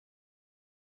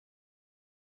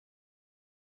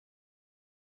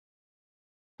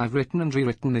I've written and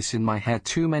rewritten this in my head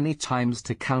too many times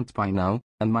to count by now,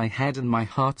 and my head and my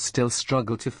heart still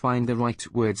struggle to find the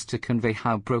right words to convey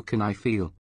how broken I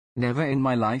feel. Never in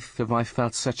my life have I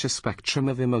felt such a spectrum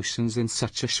of emotions in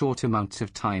such a short amount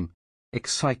of time.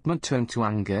 Excitement turned to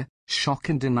anger, shock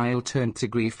and denial turned to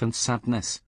grief and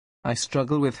sadness. I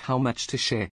struggle with how much to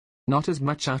share. Not as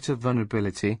much out of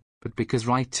vulnerability, but because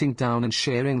writing down and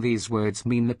sharing these words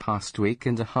mean the past week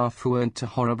and a half weren't a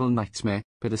horrible nightmare,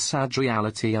 but a sad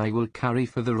reality I will carry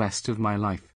for the rest of my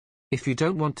life. If you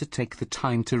don't want to take the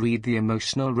time to read the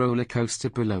emotional roller coaster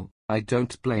below, I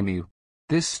don't blame you.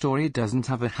 This story doesn't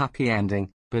have a happy ending,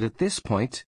 but at this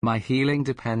point, my healing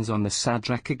depends on the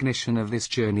sad recognition of this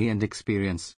journey and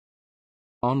experience.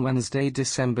 On Wednesday,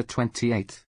 December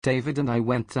 28th, David and I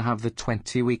went to have the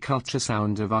 20-week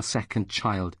ultrasound of our second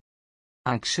child.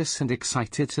 Anxious and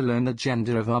excited to learn the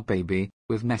gender of our baby,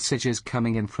 with messages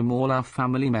coming in from all our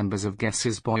family members of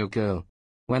guesses boy or girl.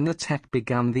 When the tech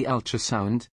began the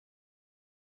ultrasound,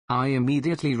 I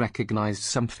immediately recognized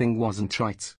something wasn't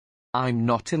right. I'm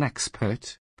not an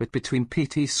expert, but between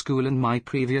PT school and my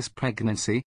previous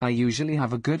pregnancy, I usually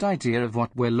have a good idea of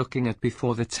what we're looking at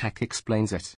before the tech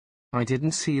explains it. I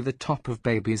didn't see the top of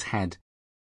baby's head.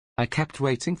 I kept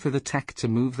waiting for the tech to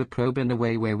move the probe in a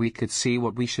way where we could see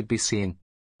what we should be seeing.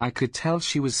 I could tell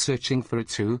she was searching for it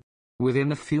too.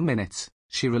 Within a few minutes,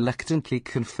 she reluctantly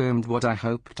confirmed what I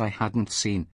hoped I hadn't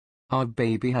seen. Our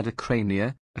baby had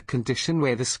acrania, a condition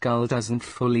where the skull doesn't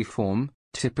fully form,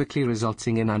 typically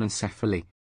resulting in anencephaly.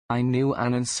 I knew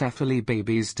anencephaly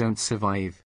babies don't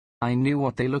survive. I knew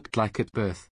what they looked like at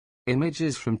birth.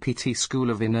 Images from PT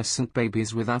school of innocent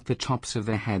babies without the tops of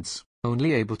their heads,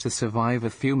 only able to survive a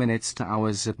few minutes to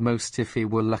hours at most if we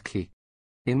were lucky.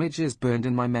 Images burned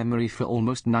in my memory for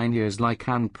almost 9 years like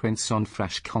handprints on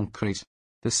fresh concrete.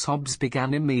 The sobs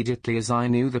began immediately as I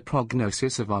knew the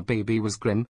prognosis of our baby was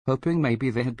grim, hoping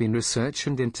maybe there had been research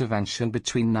and intervention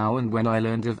between now and when I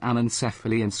learned of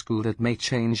anencephaly in school that may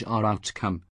change our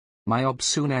outcome. My OB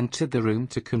soon entered the room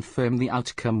to confirm the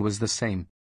outcome was the same.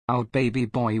 Our baby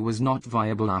boy was not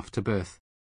viable after birth.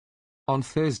 On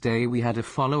Thursday we had a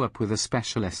follow-up with a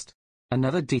specialist.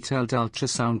 Another detailed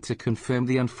ultrasound to confirm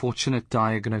the unfortunate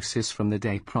diagnosis from the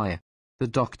day prior. The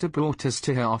doctor brought us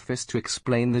to her office to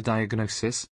explain the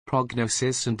diagnosis,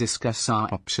 prognosis and discuss our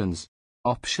options.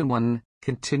 Option 1,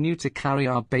 continue to carry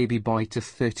our baby boy to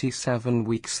 37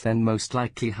 weeks, then most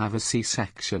likely have a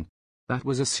C-section. That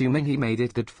was assuming he made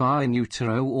it that far in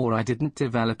utero or I didn't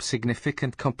develop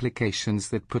significant complications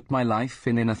that put my life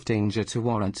in enough danger to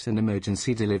warrant an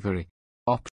emergency delivery.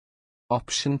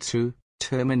 Option 2,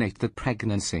 terminate the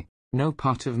pregnancy. No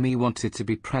part of me wanted to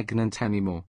be pregnant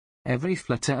anymore. Every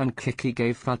flutter and kick he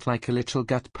gave felt like a little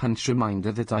gut punch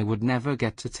reminder that I would never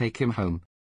get to take him home.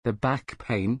 The back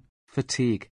pain,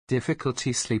 fatigue,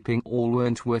 difficulty sleeping all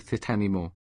weren't worth it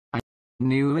anymore. I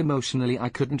knew emotionally I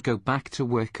couldn't go back to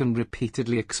work and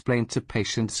repeatedly explain to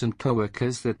patients and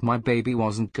coworkers that my baby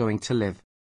wasn't going to live.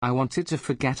 I wanted to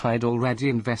forget I'd already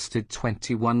invested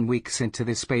 21 weeks into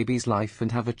this baby's life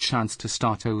and have a chance to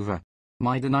start over.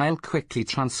 My denial quickly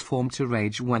transformed to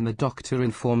rage when the doctor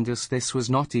informed us this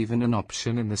was not even an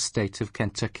option in the state of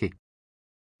Kentucky.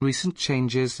 Recent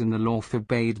changes in the law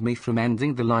forbade me from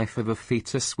ending the life of a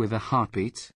fetus with a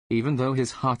heartbeat, even though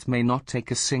his heart may not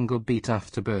take a single beat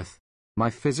after birth. My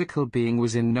physical being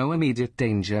was in no immediate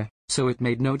danger, so it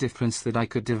made no difference that I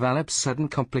could develop sudden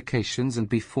complications and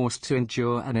be forced to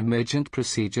endure an emergent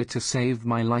procedure to save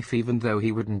my life even though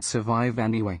he wouldn't survive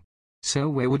anyway. So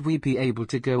where would we be able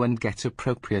to go and get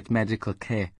appropriate medical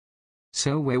care?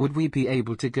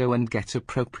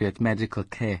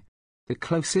 The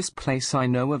closest place I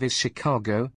know of is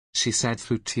Chicago, she said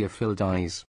through tear-filled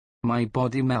eyes. My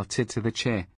body melted to the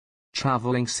chair.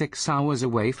 Traveling 6 hours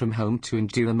away from home to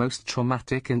endure the most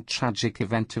traumatic and tragic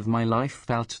event of my life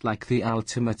felt like the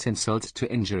ultimate insult to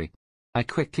injury. I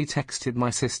quickly texted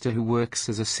my sister who works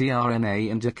as a CRNA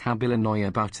in DeKalb, Illinois,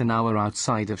 about an hour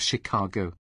outside of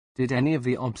Chicago. Did any of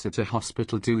the OBs at a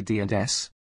hospital do D&S?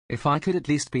 If I could at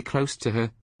least be close to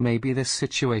her, maybe this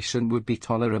situation would be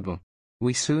tolerable.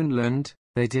 We soon learned,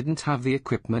 they didn't have the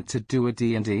equipment to do a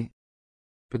D&D.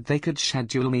 But they could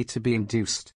schedule me to be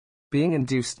induced. Being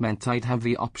induced meant I'd have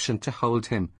the option to hold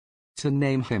him, to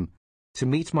name him, to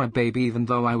meet my baby even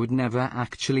though I would never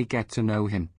actually get to know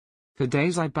him. For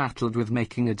days I battled with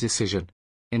making a decision.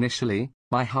 Initially,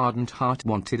 my hardened heart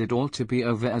wanted it all to be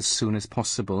over as soon as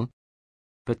possible.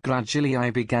 But gradually I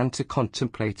began to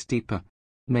contemplate deeper.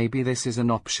 Maybe this is an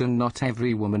option not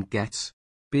every woman gets.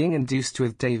 Being induced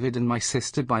with David and my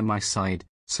sister by my side,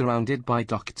 surrounded by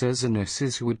doctors and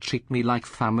nurses who would treat me like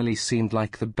family, seemed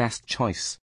like the best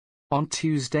choice. On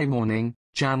Tuesday morning,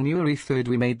 January 3rd,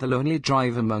 we made the lonely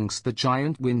drive amongst the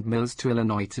giant windmills to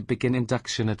Illinois to begin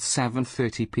induction at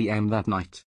 7:30 p.m. that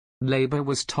night. Labor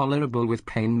was tolerable with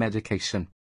pain medication.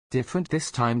 Different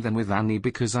this time than with Annie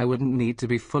because I wouldn't need to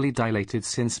be fully dilated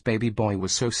since baby boy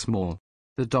was so small.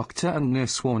 The doctor and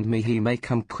nurse warned me he may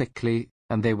come quickly,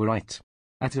 and they were right.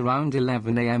 At around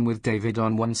 11 a.m. with David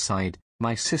on one side,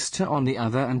 my sister on the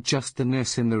other and just the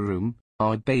nurse in the room,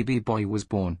 our baby boy was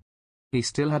born. He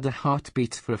still had a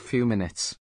heartbeat for a few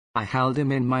minutes. I held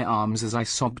him in my arms as I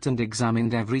sobbed and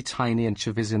examined every tiny inch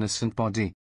of his innocent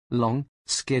body. Long,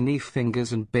 skinny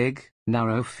fingers and big,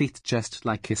 narrow feet just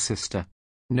like his sister.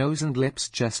 Nose and lips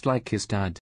just like his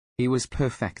dad. He was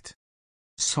perfect.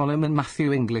 Solomon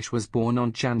Matthew English was born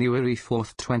on January 4,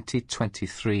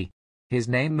 2023. His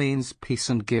name means peace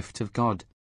and gift of God.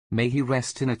 May he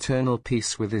rest in eternal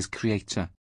peace with his Creator.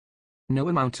 No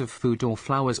amount of food or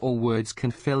flowers or words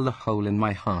can fill the hole in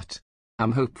my heart.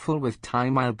 I'm hopeful with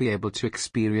time I'll be able to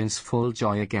experience full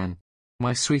joy again.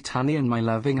 My sweet Annie and my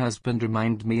loving husband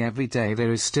remind me every day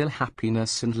there is still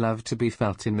happiness and love to be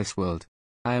felt in this world.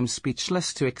 I am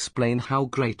speechless to explain how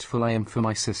grateful I am for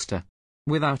my sister.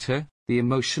 Without her, the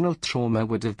emotional trauma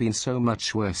would have been so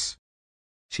much worse.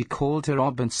 She called her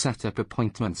OB and set up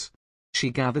appointments. She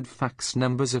gathered fax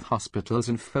numbers of hospitals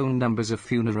and phone numbers of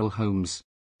funeral homes.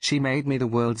 She made me the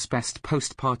world's best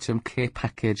postpartum care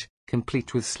package,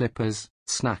 complete with slippers,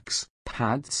 snacks,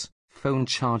 pads, phone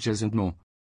chargers and more.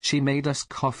 She made us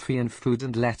coffee and food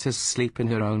and let us sleep in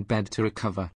her own bed to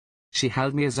recover. She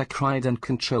held me as I cried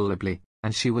uncontrollably,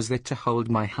 and she was there to hold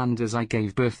my hand as I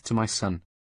gave birth to my son.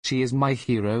 She is my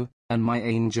hero, and my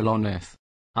angel on earth.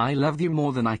 I love you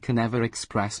more than I can ever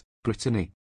express,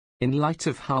 Brittany. In light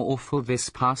of how awful this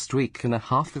past week and a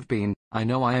half have been, I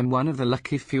know I am one of the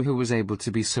lucky few who was able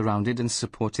to be surrounded and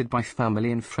supported by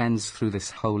family and friends through this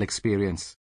whole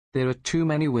experience. There are too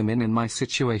many women in my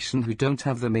situation who don't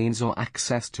have the means or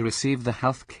access to receive the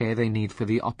health care they need for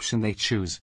the option they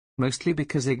choose. Mostly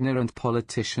because ignorant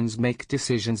politicians make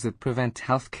decisions that prevent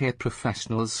healthcare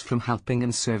professionals from helping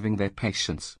and serving their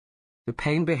patients. The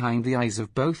pain behind the eyes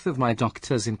of both of my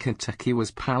doctors in Kentucky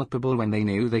was palpable when they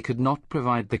knew they could not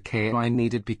provide the care I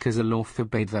needed because a law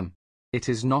forbade them. It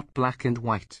is not black and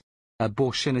white.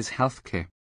 Abortion is healthcare.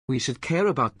 We should care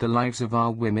about the lives of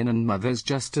our women and mothers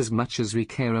just as much as we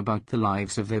care about the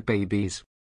lives of their babies.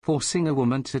 Forcing a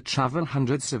woman to travel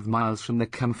hundreds of miles from the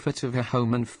comfort of her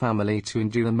home and family to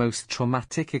endure the most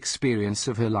traumatic experience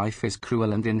of her life is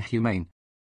cruel and inhumane.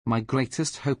 My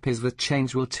greatest hope is that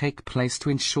change will take place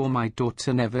to ensure my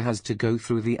daughter never has to go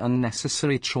through the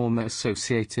unnecessary trauma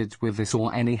associated with this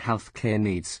or any healthcare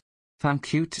needs.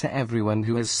 Thank you to everyone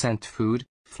who has sent food,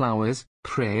 flowers,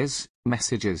 prayers,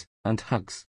 messages, and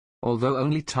hugs. Although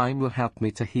only time will help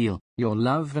me to heal, your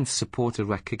love and support are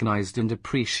recognized and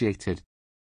appreciated.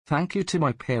 Thank you to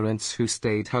my parents who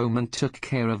stayed home and took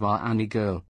care of our Annie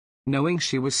girl. Knowing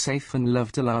she was safe and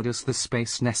loved allowed us the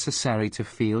space necessary to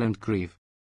feel and grieve.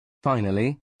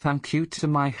 Finally, thank you to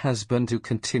my husband who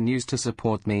continues to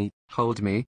support me, hold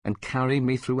me, and carry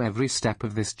me through every step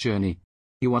of this journey.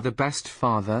 You are the best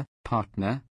father,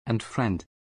 partner, and friend.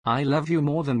 I love you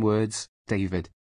more than words, David.